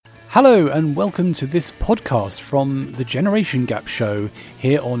Hello and welcome to this podcast from the Generation Gap Show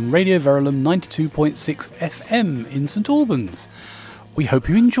here on Radio Verulam 92.6 FM in St Albans. We hope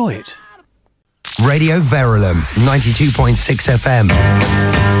you enjoy it. Radio Verulam 92.6 FM.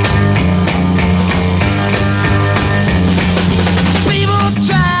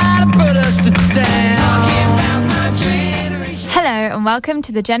 Hello and welcome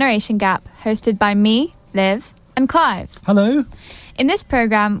to the Generation Gap, hosted by me, Liv, and Clive. Hello. In this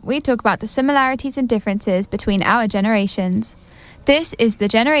programme, we talk about the similarities and differences between our generations. This is the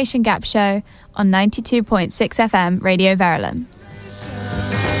Generation Gap Show on 92.6 FM Radio Verulam.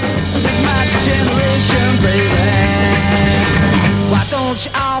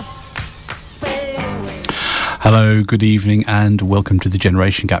 Hello, good evening, and welcome to the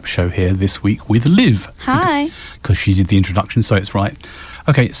Generation Gap Show here this week with Liv. Hi. Because she did the introduction, so it's right.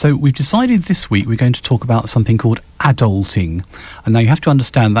 Okay, so we've decided this week we're going to talk about something called adulting. And now you have to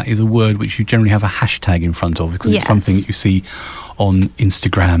understand that is a word which you generally have a hashtag in front of, because Yes. it's something that you see on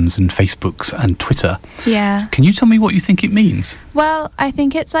Instagrams and Facebooks and Twitter. Yeah. Can you tell me what you think it means? Well, I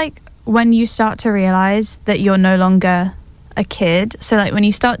think it's like when you start to realise that you're no longer a kid. So like when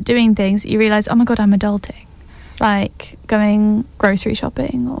you start doing things, you realise, oh my God, I'm adulting. Like going grocery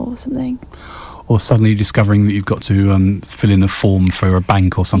shopping or something. Or suddenly discovering that you've got to fill in a form for a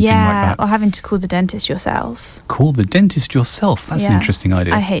bank or something like that. Or having to call the dentist yourself. Call the dentist yourself. That's an interesting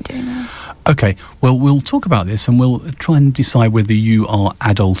idea. I hate doing that. Okay, well, we'll talk about this and we'll try and decide whether you are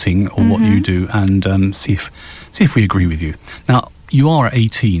adulting or what you do, and see if we agree with you. Now, you are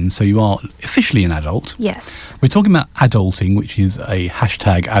 18, so you are officially an adult. Yes. We're talking about adulting, which is a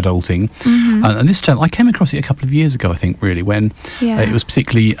hashtag adulting. And this term, I came across it a couple of years ago, I think, really, when it was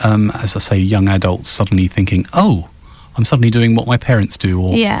particularly, as I say, young adults suddenly thinking, oh, I'm suddenly doing what my parents do,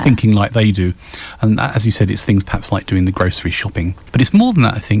 or thinking like they do. And as you said, it's things perhaps like doing the grocery shopping. But it's more than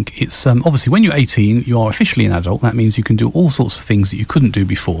that, I think. It's obviously when you're 18, you are officially an adult. That means you can do all sorts of things that you couldn't do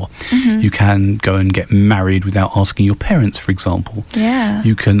before. You can go and get married without asking your parents, for example. Yeah.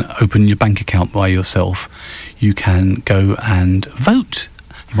 You can open your bank account by yourself. You can go and vote.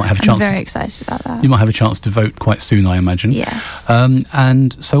 You might have a chance. I'm very excited about that. You might have a chance to vote quite soon, I imagine. Yes.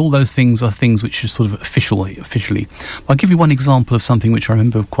 And so all those things are things which are sort of officially. I'll give you one example of something which I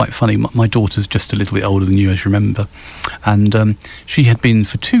remember quite funny. My daughter's just a little bit older than you, as you remember. And she had been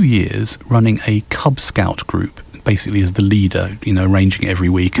for 2 years running a Cub Scout group, basically as the leader, arranging it every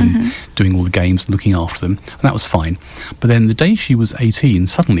week and doing all the games and looking after them. And that was fine. But then the day she was 18,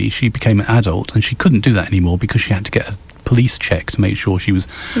 suddenly she became an adult and she couldn't do that anymore because she had to get a police check to make sure she was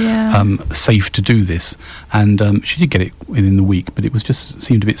safe to do this. And she did get it within the week, but it was just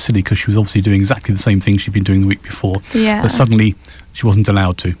seemed a bit silly because she was obviously doing exactly the same thing she'd been doing the week before. Yeah. But suddenly she wasn't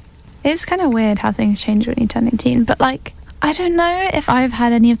allowed to. It's kind of weird how things change when you turn 18, but like, I don't know if I've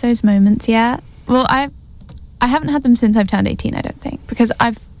had any of those moments yet. Well, I haven't had them since I've turned 18, I don't think, because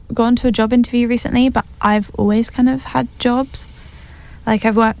I've gone to a job interview recently, but I've always kind of had jobs. Like,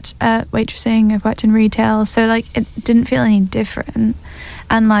 I've worked at waitressing, I've worked in retail, so, like, it didn't feel any different.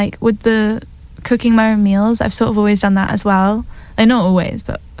 And, like, with the cooking my own meals, I've sort of always done that as well. Like, not always,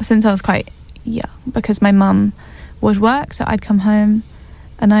 but since I was quite young, because my mum would work, so I'd come home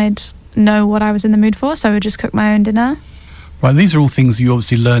and I'd know what I was in the mood for, so I would just cook my own dinner. Right, these are all things you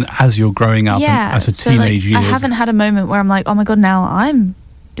obviously learn as you're growing up and as a teenage years. I haven't had a moment where I'm like, oh my God, now I'm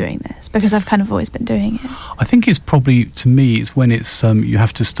doing this, because I've kind of always been doing it. I think it's probably, to me, it's when it's you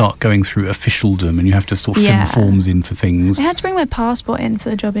have to start going through officialdom and you have to sort of fill forms in for things. I had to bring my passport in for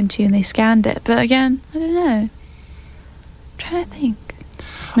the job interview and they scanned it, but again, I don't know. I'm trying to think.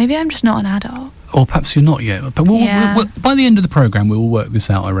 Maybe I'm just not an adult. Or perhaps you're not yet. But we'll, by the end of the programme, we will work this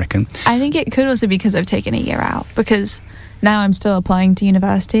out, I reckon. I think it could also be because I've taken a year out, because now I'm still applying to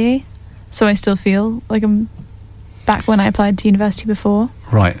university, so I still feel like I'm back when I applied to university before.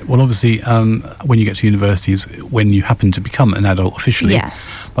 Right. Well, obviously, when you get to university is when you happen to become an adult officially.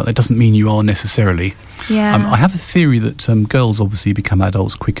 Yes. But that doesn't mean you are necessarily. Yeah. I have a theory that girls obviously become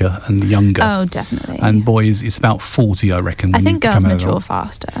adults quicker and younger. Oh, definitely. And boys, it's about 40, I reckon. I think girls mature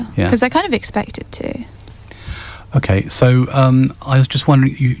faster, because they're kind of expected to. Okay, so I was just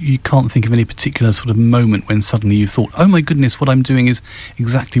wondering, you can't think of any particular sort of moment when suddenly you thought, oh my goodness, what I'm doing is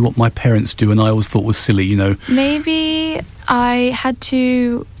exactly what my parents do and I always thought was silly, Maybe I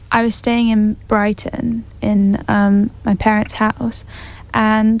was staying in Brighton in my parents' house,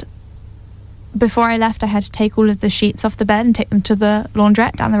 and before I left I had to take all of the sheets off the bed and take them to the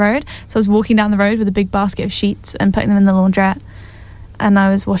laundrette down the road. So I was walking down the road with a big basket of sheets and putting them in the laundrette, and I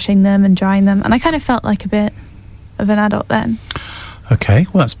was washing them and drying them, and I kind of felt like a bit of an adult then. Okay,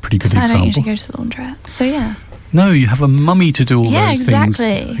 well that's a pretty good example. I don't usually go to the laundrette, so yeah. No, you have a mummy to do all Yeah, those exactly.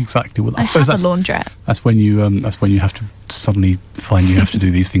 things. Exactly. Well, I I suppose have that's a laundrette. that's when you have to suddenly find you have to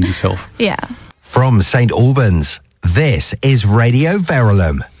do these things yourself. Yeah. From St Albans, this is Radio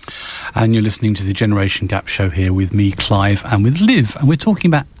Verulam. And you're listening to the Generation Gap show here with me, Clive, and with Liv, and we're talking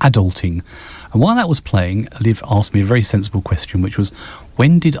about adulting. And while that was playing, Liv asked me a very sensible question, which was,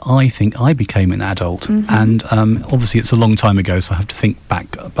 when did I think I became an adult? And obviously it's a long time ago, so I have to think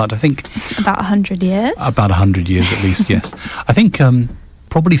back, but I think About 100 years. about 100 years at least, yes. I think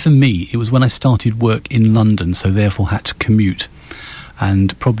probably for me, it was when I started work in London, so therefore had to commute,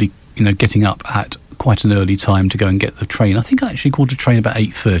 and probably, getting up at quite an early time to go and get the train. I think I actually caught a train about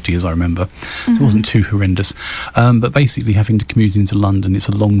 8:30, as I remember, so it wasn't too horrendous. But basically having to commute into London, it's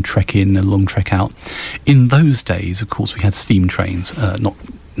a long trek in, a long trek out. In those days, of course, we had steam trains, not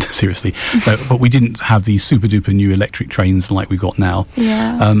seriously, no, but we didn't have these super duper new electric trains like we've got now.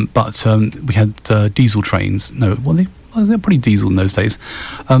 Yeah. But we had diesel trains. No, they're pretty diesel in those days.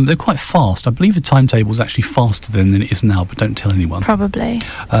 They're quite fast. I believe the timetable was actually faster then than it is now, but don't tell anyone. Probably.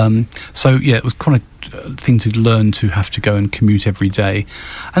 So yeah, it was kind of thing to learn to have to go and commute every day,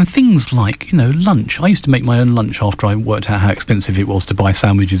 and things like lunch. I used to make my own lunch after I worked out how expensive it was to buy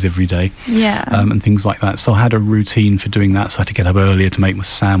sandwiches every day. Yeah. And things like that. So I had a routine for doing that. So I had to get up earlier to make my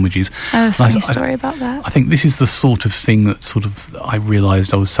sandwiches. I have a funny And story about that. I think this is the sort of thing that I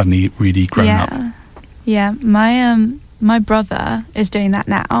realised I was suddenly really grown up. Yeah. My brother is doing that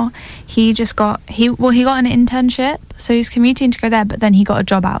now. He got an internship, so he's commuting to go there, but then he got a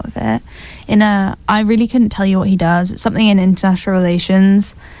job out of it I really couldn't tell you what he does. It's something in international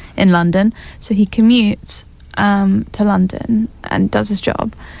relations in London. So he commutes to London and does his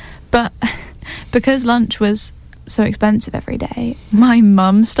job. But because lunch was so expensive every day, my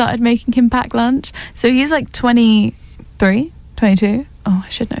mum started making him pack lunch. So he's like 23, 22. Oh, I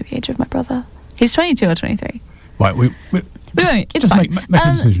should know the age of my brother. He's 22 or 23. Right, we won't. It's just fine. make a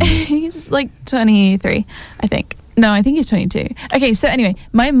decision. He's like 23, I think. No, I think he's 22. Okay, so anyway,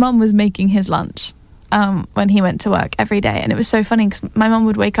 my mum was making his lunch when he went to work every day, and it was so funny because my mum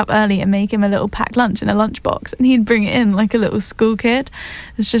would wake up early and make him a little packed lunch in a lunchbox, and he'd bring it in like a little school kid.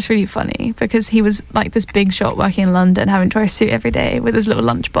 It's just really funny because he was like this big shot working in London, having to wear a suit every day with his little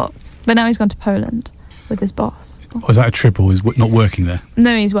lunchbox. But now he's gone to Poland with his boss. Was that a trip, or is not working there?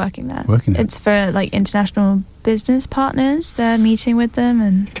 No, he's working there. Working there. It's for like international business partners. They're meeting with them,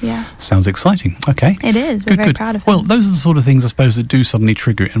 and yeah. Sounds exciting. Okay. It is. We're very proud of him. Well, those are the sort of things I suppose that do suddenly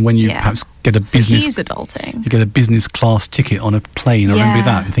trigger it. And when you perhaps get a So business, he's adulting. you get a business class ticket on a plane. I remember Yeah.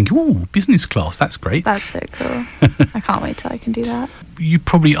 that and think, "Ooh, business class, that's great." That's so cool. I can't wait till I can do that. You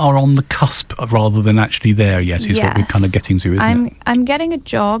probably are on the cusp rather than actually there yet. Is what we're kind of getting to, isn't it? I'm getting a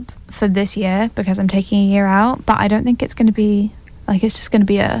job for this year because I'm taking a year out, but I don't think it's going to be like it's not going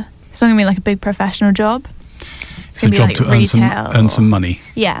to be like a big professional job. It's a job to earn some money.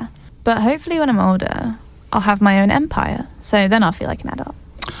 Yeah, but hopefully when I'm older, I'll have my own empire. So then I'll feel like an adult.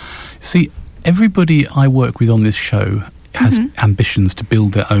 See, everybody I work with on this show has ambitions to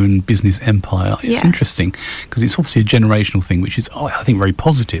build their own business empire. It's Yes. interesting because it's obviously a generational thing, which is, I think, very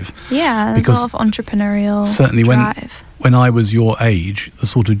positive. Yeah, there's Because a lot of entrepreneurial certainly drive. when I was your age, the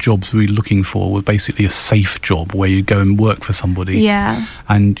sort of jobs we were looking for were basically a safe job where you'd go and work for somebody. Yeah.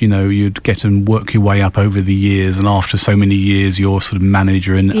 And, you'd get and work your way up over the years, and after so many years, you're sort of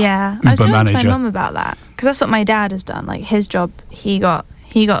manager and Yeah, Uber I was talking manager. to my mum about that because that's what my dad has done. Like his job, he got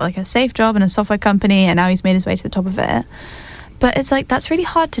like a safe job in a software company, and now he's made his way to the top of it. But it's like that's really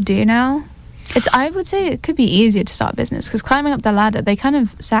hard to do now. I would say it could be easier to start a business because climbing up the ladder, they kind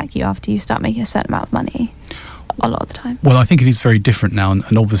of sack you after you start making a certain amount of money. A lot of the time. Well, I think it is very different now,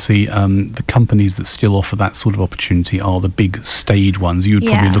 and obviously the companies that still offer that sort of opportunity are the big staid ones. You would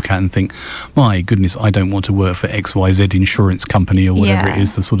probably look at and think, my goodness, I don't want to work for XYZ insurance company or whatever it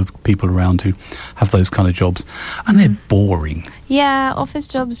is, the sort of people around who have those kind of jobs. And they're boring. Yeah, office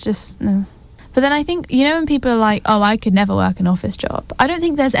jobs just... No. But then I think, when people are like, oh, I could never work an office job. I don't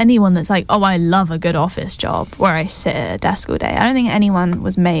think there's anyone that's like, oh, I love a good office job where I sit at a desk all day. I don't think anyone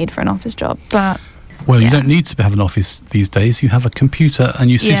was made for an office job, but... Well, you don't need to have an office these days. You have a computer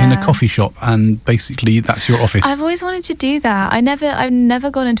and you sit in a coffee shop, and basically that's your office. I've always wanted to do that. I've never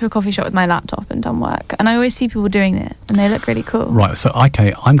gone into a coffee shop with my laptop and done work, and I always see people doing it, and they look really cool. Right, so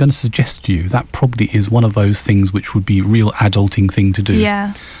okay, I'm going to suggest to you that probably is one of those things which would be real adulting thing to do.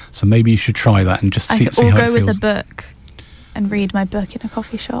 Yeah. So maybe you should try that and just see how it feels. Or go with a book. and read my book in a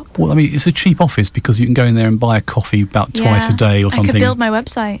coffee shop. Well, I mean, it's a cheap office because you can go in there and buy a coffee about twice a day or something. I could build my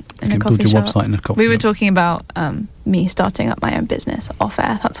website in a coffee shop. You can build your website in a coffee shop. We were talking about me starting up my own business off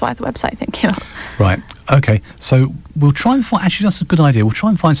air. That's why the website thing came up. Right. Okay. So we'll try and find... Actually, that's a good idea. We'll try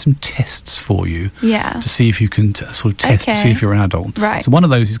and find some tests for you. Yeah. To see if you can sort of test to see if you're an adult. Right. So one of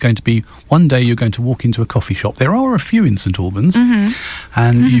those is going to be one day you're going to walk into a coffee shop. There are a few in St Albans.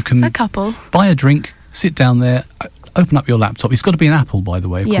 And you can... A couple. Buy a drink, sit down there... Open up your laptop. It's got to be an Apple, by the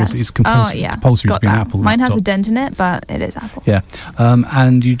way. Of course, it's compulsory to be an Apple Mine laptop. has a dent in it, but it is Apple. Yeah.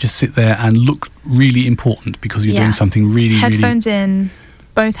 And you just sit there and look really important because you're doing something really, Headphones in,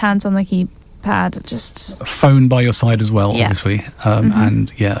 both hands on the keypad, just... Phone by your side as well, obviously.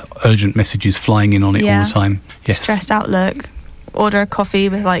 And, urgent messages flying in on it all the time. Yes. Stressed out look. Order a coffee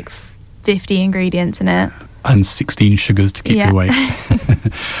with like 50 ingredients in it. And 16 sugars to keep you awake.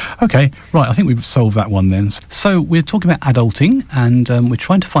 Okay, right, I think we've solved that one then. So we're talking about adulting, and we're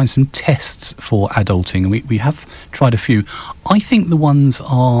trying to find some tests for adulting, and we have tried a few. I think the ones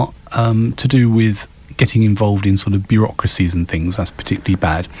are to do with getting involved in sort of bureaucracies and things. That's particularly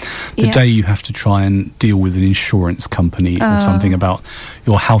bad. The day you have to try and deal with an insurance company or something about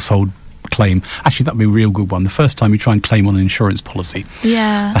your household claim. Actually, that would be a real good one. The first time you try and claim on an insurance policy,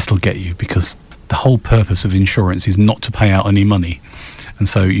 that'll get you, because the whole purpose of insurance is not to pay out any money. And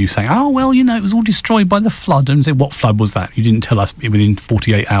so you say, oh, well, it was all destroyed by the flood. And say, what flood was that? You didn't tell us within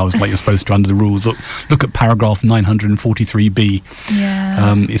 48 hours like you're supposed to under the rules. Look at paragraph 943B.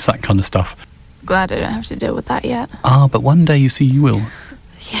 Yeah. It's that kind of stuff. Glad I don't have to deal with that yet. But one day, you see, you will.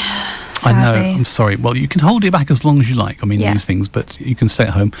 Yeah. I know, I'm sorry. Well, you can hold it back as long as you like, these things, but you can stay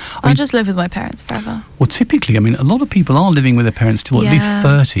at home. I'll just live with my parents forever. Well, typically, a lot of people are living with their parents till at least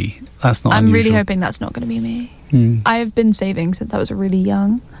 30. That's not unusual. I'm really hoping that's not going to be me. I've been saving since I was really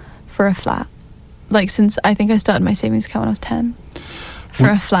young for a flat. Like, since I think I started my savings account when I was 10. For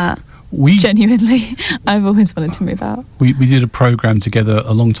a flat. Genuinely, I've always wanted to move out. We did a programme together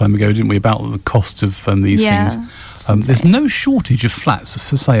a long time ago, didn't we, about the cost of these things. There's no shortage of flats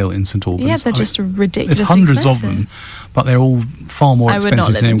for sale in St Albans. Yeah, they're just ridiculous. There's hundreds of them, but they're all far more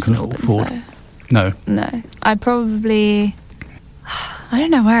expensive than anyone can afford. Though. No. I'd probably... I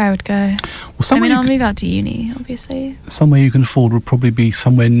don't know where I would go. Well, I'll move out to uni, obviously. Somewhere you can afford would probably be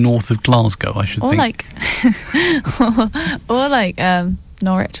somewhere north of Glasgow, I should think. Or like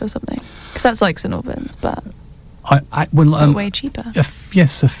Norwich or something, because that's like St Albans, but way cheaper.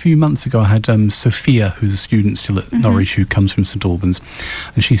 Yes, a few months ago I had Sophia, who's a student still at Norwich, who comes from St Albans,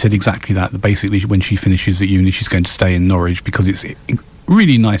 and she said exactly that basically when she finishes at uni she's going to stay in Norwich because it's a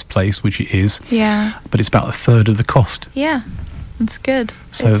really nice place, which it is, but it's about a third of the cost. It's good.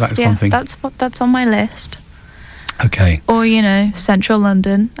 So that's one thing. That's on my list. Okay. Or central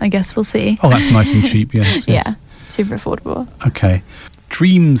London, I guess we'll see. Oh, that's nice and cheap. Yes. Yeah, super affordable. Okay.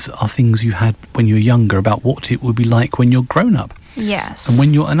 Dreams are things you had when you were younger about what it would be like when you're grown up. Yes. And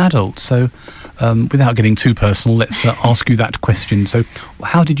when you're an adult. So without getting too personal, let's ask you that question. So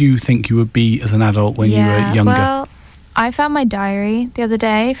how did you think you would be as an adult when you were younger? Well, I found my diary the other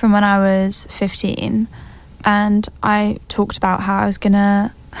day from when I was 15, and I talked about how I was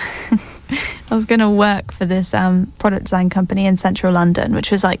gonna work for this product design company in central London,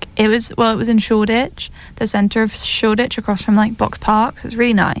 which was it was in Shoreditch, the centre of Shoreditch, across from Box Park. So it was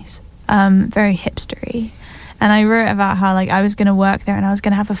really nice, very hipstery. And I wrote about how I was going to work there, and I was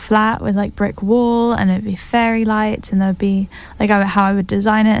going to have a flat with brick wall, and it'd be fairy lights, and there'd be how I would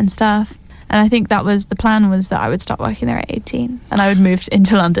design it and stuff. And I think the plan was that I would start working there at 18, and I would move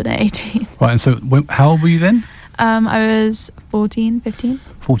into London at 18. Right, and so how old were you then? I was 14, 15.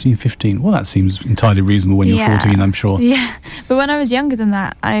 14, 15. Well, that seems entirely reasonable when you're 14, I'm sure. Yeah, but when I was younger than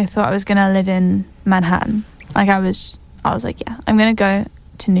that, I thought I was going to live in Manhattan. I was I'm going to go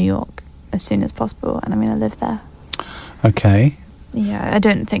to New York as soon as possible, and I'm going to live there. Okay. Yeah, I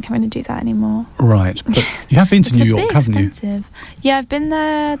don't think I'm going to do that anymore. Right, but you have been to New York, haven't expensive. Yeah, I've been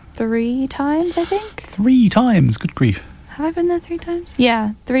there 3 times, I think. 3 times? Good grief. Have I been there 3 times?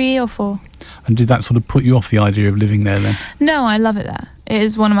 Yeah, 3 or 4. And did that sort of put you off the idea of living there then? No, I love it there. It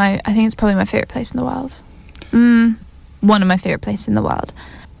is I think it's probably my favourite place in the world. One of my favourite places in the world.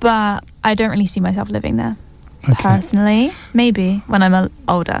 But I don't really see myself living there. Okay. Personally. Maybe when I'm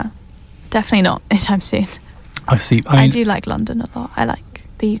older. Definitely not anytime soon. I see. I do like London a lot. I like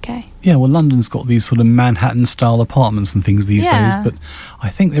the UK. Yeah, well, London's got these sort of Manhattan-style apartments and things these days, but I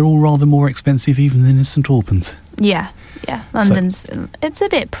think they're all rather more expensive even than in St Albans. Yeah. London's it's a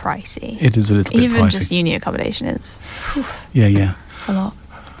bit pricey. It is a little bit pricey. Even just uni accommodation is. Yeah. It's a lot.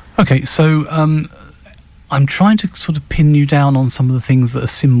 Okay, so I'm trying to sort of pin you down on some of the things that are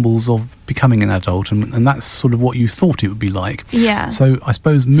symbols of becoming an adult, and that's sort of what you thought it would be like. Yeah. So I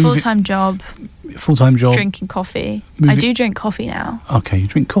suppose full-time job, drinking coffee. I do drink coffee now. Okay, you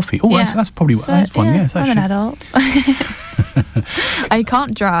drink coffee. Oh, Yeah. that's probably So, that's one. Yes, I'm actually. an adult. I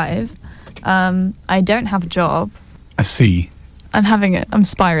can't drive. I don't have a job. I see. I'm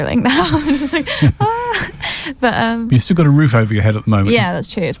spiraling now. I'm just like, But You've still got a roof over your head at the moment. yeah, that's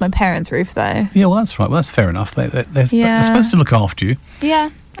true. It's my parents' roof, though. Yeah, well, that's right. Well, that's fair enough. They're Yeah. supposed to look after you. Yeah,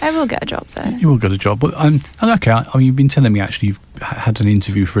 I will get a job though. You will get a job. But okay. I mean, you've been telling me actually you've had an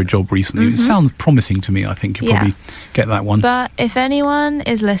interview for a job recently. It sounds promising to me. I think you'll Yeah. probably get that one. But if anyone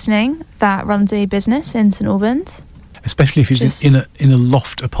is listening that runs a business in St Albans, Especially if it's Just- in a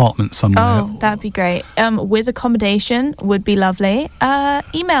loft apartment somewhere. oh, that'd be great. With accommodation would be lovely.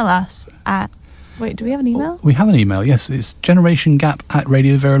 Email us at. Wait, do we have an email? We have an email, yes. It's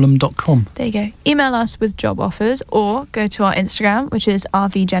generationgap@radioverulam.com. There you go. Email us with job offers, or go to our Instagram, which is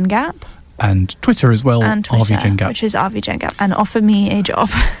RVGenGap, And Twitter as well, and Twitter, RVGenGap. which is RVGenGap, and offer me a job.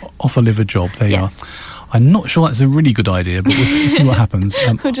 Offer Liv a job, there you Yes. are. I'm not sure that's a really good idea, but we'll see what happens.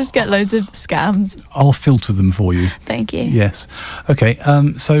 We'll just get loads of scams. I'll filter them for you. Thank you. Yes. Okay,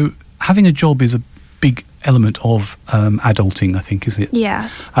 so having a job is a big element of adulting, I think, is it? Yeah,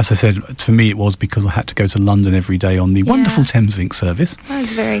 As I said, for me it was because I had to go to London every day on the wonderful Thameslink service. that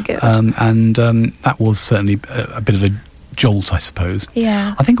was very good. And that was certainly a bit of a jolt, I suppose.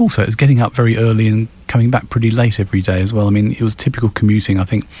 Yeah. I think also it was getting up very early and coming back pretty late every day as well. I mean, it was typical commuting. I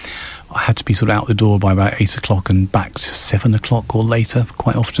think I had to be sort of out the door by about 8 o'clock and back to 7 o'clock or later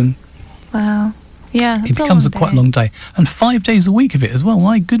quite often. Wow. Yeah, that's It becomes quite a long day. And 5 days a week of it as well,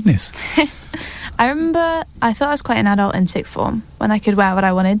 my goodness. I remember I thought I was quite an adult in sixth form when I could wear what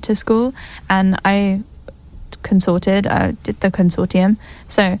I wanted to school, and I did the consortium.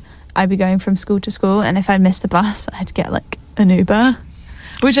 So I'd be going from school to school, and if I missed the bus, I'd get like an Uber,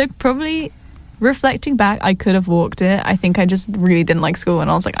 which I probably, reflecting back, I could have walked it. I think I just really didn't like school, and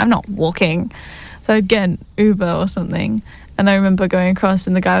I was like, I'm not walking. So I'd get an Uber or something. And I remember going across,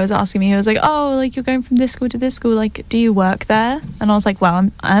 and the guy was asking me, he was like, oh, like, you're going from this school to this school, like, do you work there? And I was like, well,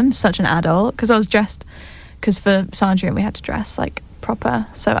 I'm such an adult, because I was dressed, because for sergeant we had to dress like proper,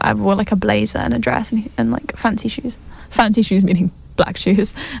 so I wore like a blazer and a dress and like fancy shoes meaning black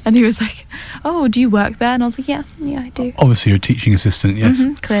shoes. And he was like, oh, do you work there? And I was like, yeah, I do. Obviously you're a teaching assistant, yes.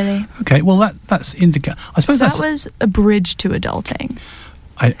 Clearly. Okay, well that's indicative. I suppose So that's that was a bridge to adulting.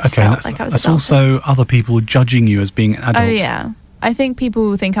 that's, like I was that's adulting. also other people judging you as being an adult. Oh yeah, I think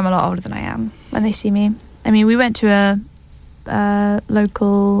people think I'm a lot older than I am when they see me. I mean, we went to a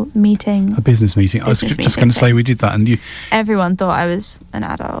local meeting. A business meeting. I was Business just meeting going to say thing. we did that, and you. Everyone thought I was an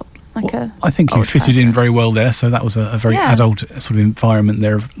adult, I think you old fitted in person. very well there. So that was a very Yeah. adult sort of environment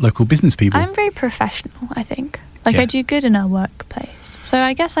there of local business people. I'm very professional, I think. Like, Yeah. I do good in our workplace. So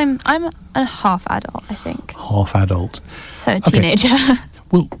I guess I'm a half adult, I think. Half adult. So a teenager.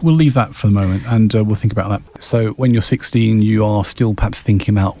 We'll leave that for the moment, and we'll think about that. So when you're 16, you are still perhaps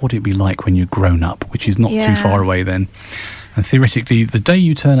thinking about what it'd be like when you're grown up, which is not too Yeah. far away then. And theoretically, the day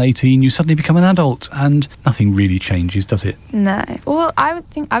you turn 18, you suddenly become an adult, and nothing really changes, does it? No. Well, I would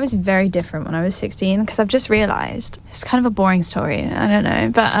think I was very different when I was 16, because I've just realised it's kind of a boring story. I don't know.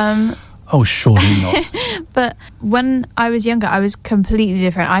 But Oh, surely not. But when I was younger, I was completely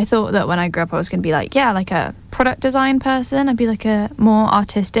different. I thought that when I grew up, I was going to be like a product design person. I'd be like a more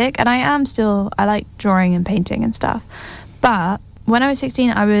artistic. And I am still, I like drawing and painting and stuff. But when I was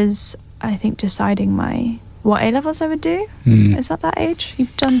 16, I was, I think, deciding what A-levels I would do. Is that age?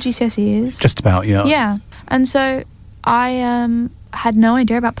 You've done GCSEs? Just about, yeah. Yeah. And so I had no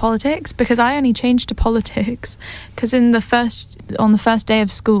idea about politics, because I only changed to politics because on the first day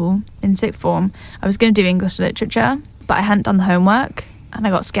of school in sixth form, I was going to do English literature, but I hadn't done the homework, and I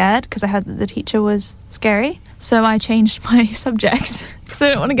got scared because I heard that the teacher was scary. So I changed my subject because I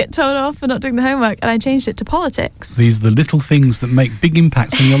don't want to get told off for not doing the homework, and I changed it to politics. These are the little things that make big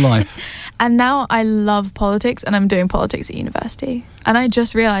impacts in your life. And now I love politics, and I'm doing politics at university. And I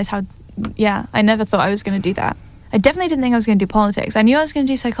just realised I never thought I was going to do that. I definitely didn't think I was going to do politics. I knew I was going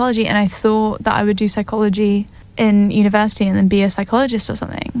to do psychology, and I thought that I would do psychology in university and then be a psychologist or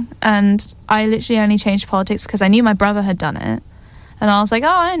something. And I literally only changed politics because I knew my brother had done it. And I was like, oh,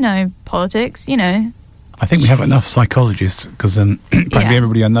 I know politics, I think we have enough psychologists, because practically Yeah.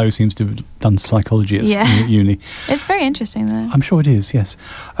 everybody I know seems to have done psychology at uni. It's very interesting, though. I'm sure it is, yes.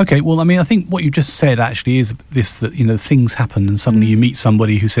 Okay, well, I mean, I think what you just said actually is this, that, things happen and suddenly you meet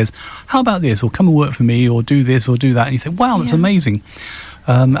somebody who says, how about this, or come and work for me, or do this, or do that, and you think, wow, that's Yeah. amazing.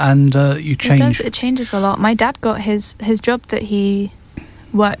 You change. It changes a lot. My dad got his job that he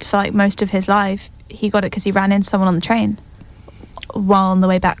worked for like most of his life. He got it because he ran into someone on the train while on the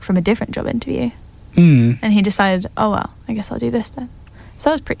way back from a different job interview. And he decided, oh well, I guess I'll do this then. So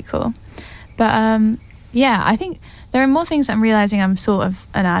that was pretty cool. But yeah, I think there are more things I'm realising I'm sort of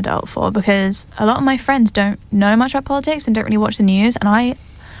an adult for, because a lot of my friends don't know much about politics and don't really watch the news, and I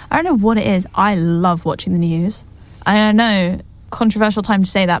don't know what it is. I love watching the news. I know, controversial time to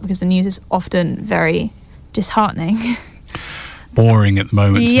say that, because the news is often very disheartening. Boring at the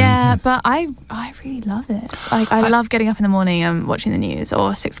moment. Yeah, but I really love it. Like, I love getting up in the morning and watching the news,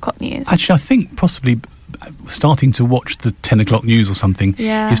 or 6 o'clock news. Actually, I think possibly starting to watch the 10 o'clock news or something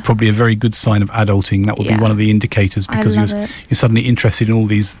is probably a very good sign of adulting. That would be one of the indicators, because you're suddenly interested in all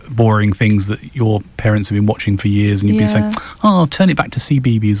these boring things that your parents have been watching for years, and you've been saying, oh, turn it back to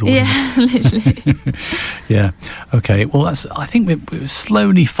CBeebies or whatever. Yeah, literally. Yeah. Okay. Well, I think we're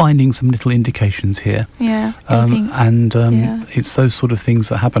slowly finding some little indications here. Yeah. It's those sort of things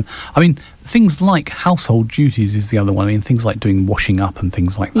that happen. I mean, things like household duties is the other one. I mean, things like doing washing up and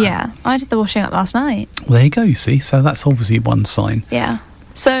things like that. Yeah, I did the washing up last night. Well, there you go, you see. So that's obviously one sign. Yeah.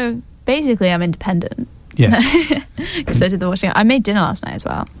 So basically I'm independent. Yeah. Because I did the washing up. I made dinner last night as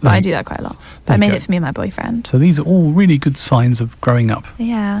well. But I do that quite a lot. I made it for me and my boyfriend. So these are all really good signs of growing up.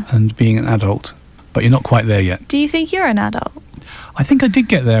 Yeah. And being an adult. But you're not quite there yet. Do you think you're an adult? I think I did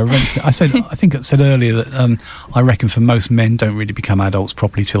get there eventually. I think I said earlier that I reckon for most men don't really become adults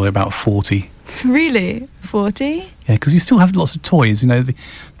properly till they're about 40. Really? 40? Yeah, because you still have lots of toys, you know.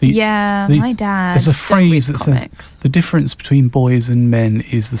 My dad. There's a phrase that says the difference between boys and men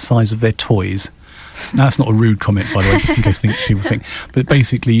is the size of their toys. Now, that's not a rude comment, by the way, just in case people think. But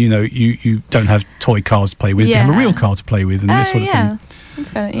basically, you know, you don't have toy cars to play with. You have a real car to play with and this sort of thing.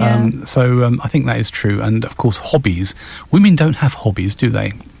 That's kind of, So I think that is true. And, of course, hobbies. Women don't have hobbies, do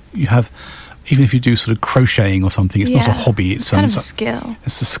they? You have... Even if you do sort of crocheting or something, it's not a hobby. It's kind of a skill.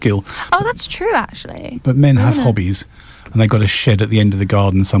 It's a skill. Oh, that's true, actually. But men have hobbies, and they've got a shed at the end of the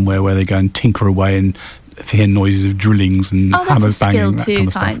garden somewhere where they go and tinker away and hear noises of drillings and hammers banging, that kind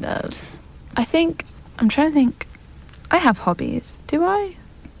of stuff. Kind of. I think, I'm trying to think, I have hobbies. Do I?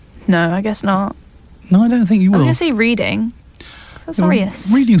 No, I guess not. No, I don't think you will. I was going to say reading. That's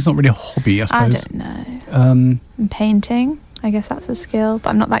reading's not really a hobby, I suppose. I don't know. And painting. I guess that's a skill,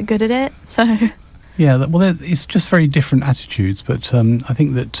 but I'm not that good at it, so... Yeah, well, it's just very different attitudes, but I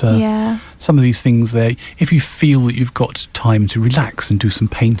think that some of these things there, if you feel that you've got time to relax and do some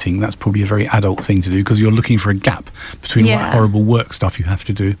painting, that's probably a very adult thing to do, because you're looking for a gap between what horrible work stuff you have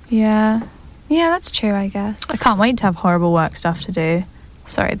to do. Yeah. Yeah, that's true, I guess. I can't wait to have horrible work stuff to do.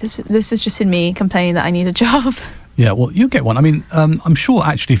 Sorry, this has just been me complaining that I need a job. Yeah, well, you'll get one. I mean, I'm sure,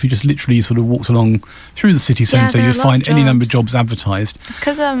 actually, if you just literally sort of walked along through the city centre, you'd find any number of jobs advertised. It's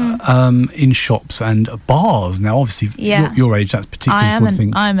because... in shops and bars. Now, obviously, your age, that's particularly the sort of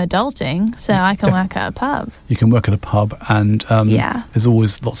thing. I'm adulting, so I can work at a pub. You can work at a pub, and there's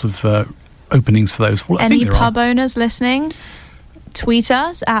always lots of openings for those. Well, any pub owners listening, tweet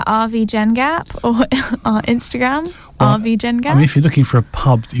us at RVGenGap or our Instagram, RVGenGap. I mean, if you're looking for a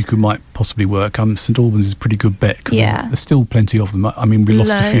pub that you might possibly work, St Albans is a pretty good bet, because there's still plenty of them. I mean, we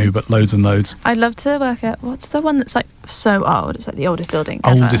lost a few, but loads and loads. I'd love to work at, what's the one that's like so old? It's like the oldest building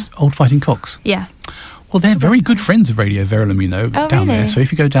ever. Old Fighting Cocks. Yeah. Well, they're very good friends of Radio Verulam, you know, down there. So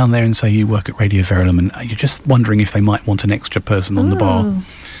if you go down there and say you work at Radio Verulam, and you're just wondering if they might want an extra person on the bar.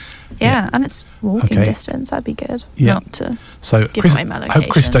 Yeah, and it's walking distance. That'd be good. Yeah. Not to give away my location. I hope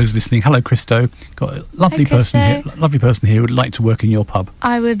Christo's listening. Hello, Christo. Got a lovely person here. Lovely person here who would like to work in your pub.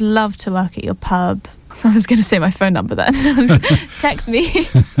 I would love to work at your pub. I was going to say my phone number then. Text me.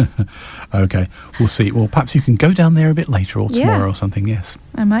 Okay, we'll see. Well, perhaps you can go down there a bit later or tomorrow or something. Yes,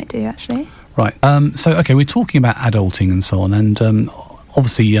 I might do, actually. Right. So, okay, we're talking about adulting and so on, and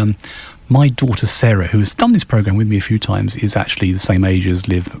obviously. My daughter Sarah, who has done this programme with me a few times, is actually the same age as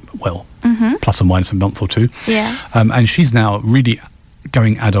Liv, plus or minus a month or two. Yeah. And she's now really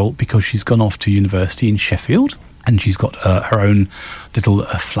going adult because she's gone off to university in Sheffield. And she's got her own little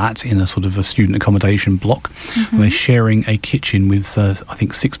flat in a sort of a student accommodation block. And they're sharing a kitchen with, I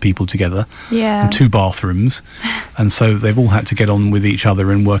think, 6 people together. Yeah. And 2 bathrooms. And so they've all had to get on with each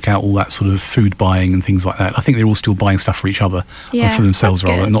other and work out all that sort of food buying and things like that. I think they're all still buying stuff for each other. Yeah, for themselves,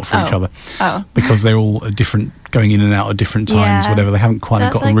 rather, not for each other. Oh. Because they're all different, going in and out at different times, whatever. They haven't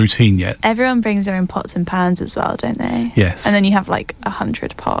quite got a routine yet. Everyone brings their own pots and pans as well, don't they? Yes. And then you have like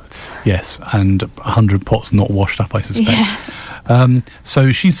 100 pots. Yes, and 100 pots not washed up, I suspect. Yeah.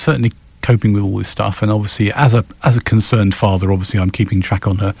 So she's certainly coping with all this stuff. And obviously, as a concerned father, obviously I'm keeping track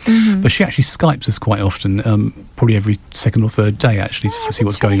on her. But she actually Skypes us quite often, probably every second or third day, actually, to see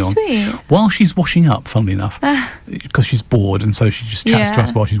what's going on. Sweet. While she's washing up, funnily enough, because she's bored, and so she just chats to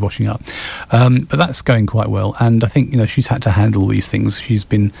us while she's washing up. But that's going quite well. And I think, she's had to handle these things. She's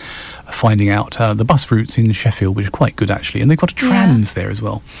been finding out the bus routes in Sheffield, which are quite good, actually. And they've got trams there as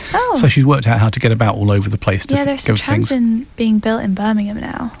well. Oh. So she's worked out how to get about all over the place to there's go some trams things. being built in Birmingham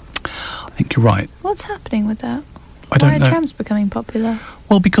now. I think you're right. What's happening with that? I don't Why know. are trams becoming popular?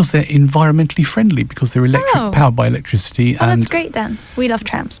 Well, because they're environmentally friendly, because they're powered by electricity. Oh, and that's great then. We love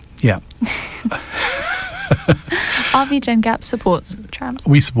trams. Yeah. RV Gen Gap supports trams.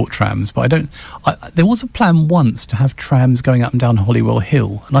 We support trams, but there was a plan once to have trams going up and down Holywell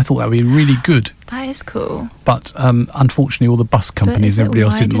Hill, and I thought that would be really good. That is cool. But unfortunately, all the bus companies and everybody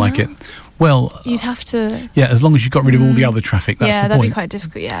else didn't like it. Well, you'd have to... Yeah, as long as you got rid of all the other traffic, that's the point. Yeah, that'd be quite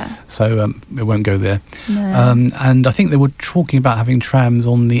difficult, yeah. So it won't go there. No. And I think they were talking about having trams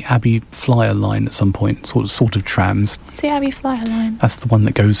on the Abbey Flyer line at some point, sort of trams. What's the Abbey Flyer line? That's the one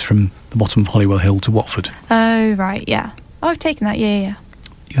that goes from the bottom of Holywell Hill to Watford. Oh, right, yeah. Oh, I've taken that, yeah.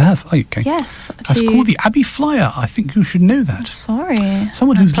 You have? Oh, okay. Yes. That's called the Abbey Flyer. I think you should know that. I'm sorry.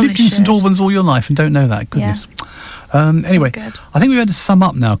 Someone who's lived in St Albans all your life and don't know that. Goodness. Yeah. Anyway, I think we've had to sum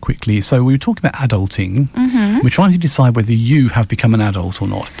up now quickly. So we were talking about adulting. We're trying to decide whether you have become an adult or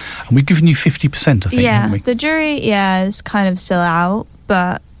not. And we've given you 50%, I think, haven't we? The jury, is kind of still out.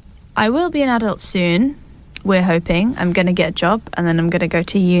 But I will be an adult soon. We're hoping. I'm going to get a job and then I'm going to go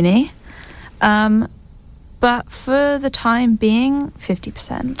to uni. But for the time being,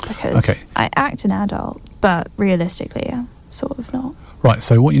 50%, because I act an adult, but realistically, I'm sort of not. Right,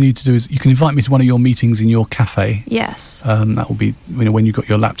 so what you need to do is you can invite me to one of your meetings in your cafe. Yes. That will be, when you've got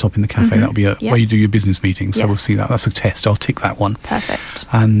your laptop in the cafe, that will be where you do your business meetings. So we'll see that. That's a test. I'll tick that one. Perfect.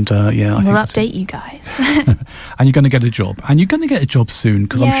 And I think we'll update you guys. And you're going to get a job. And you're going to get a job soon,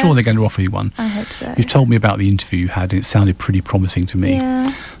 because I'm sure they're going to offer you one. I hope so. You've told me about the interview you had, and it sounded pretty promising to me.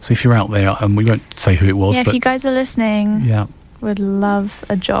 Yeah. So if you're out there, and we won't say who it was, but if you guys are listening, would love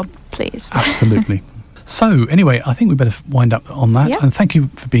a job, please. Absolutely. So, anyway, I think we better wind up on that. Yep. And thank you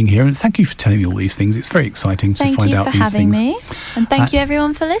for being here. And thank you for telling me all these things. It's very exciting to find out these things. Thank you for having me. And thank you,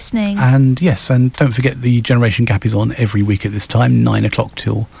 everyone, for listening. And yes, and don't forget the Generation Gap is on every week at this time, 9 o'clock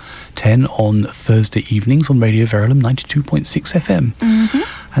till 10 on Thursday evenings on Radio Verulam 92.6 FM.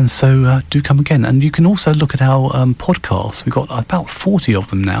 And so do come again. And you can also look at our podcasts. We've got about 40 of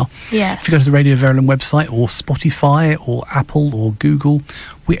them now. Yes. If you go to the Radio Verulam website or Spotify or Apple or Google,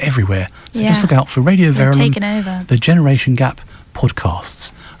 we're everywhere. So just look out for Radio Verulam, taking over. the Generation Gap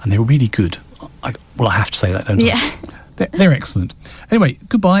podcasts. And they're really good. I have to say that, don't I? They're excellent. Anyway,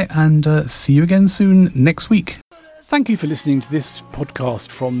 goodbye and see you again soon next week. Thank you for listening to this podcast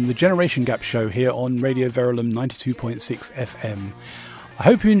from the Generation Gap show here on Radio Verulam 92.6 FM. I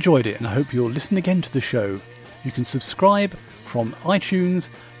hope you enjoyed it and I hope you'll listen again to the show. You can subscribe from iTunes,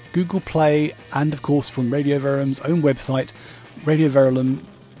 Google Play and of course from Radio Verulam's own website,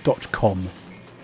 radioverulam.com.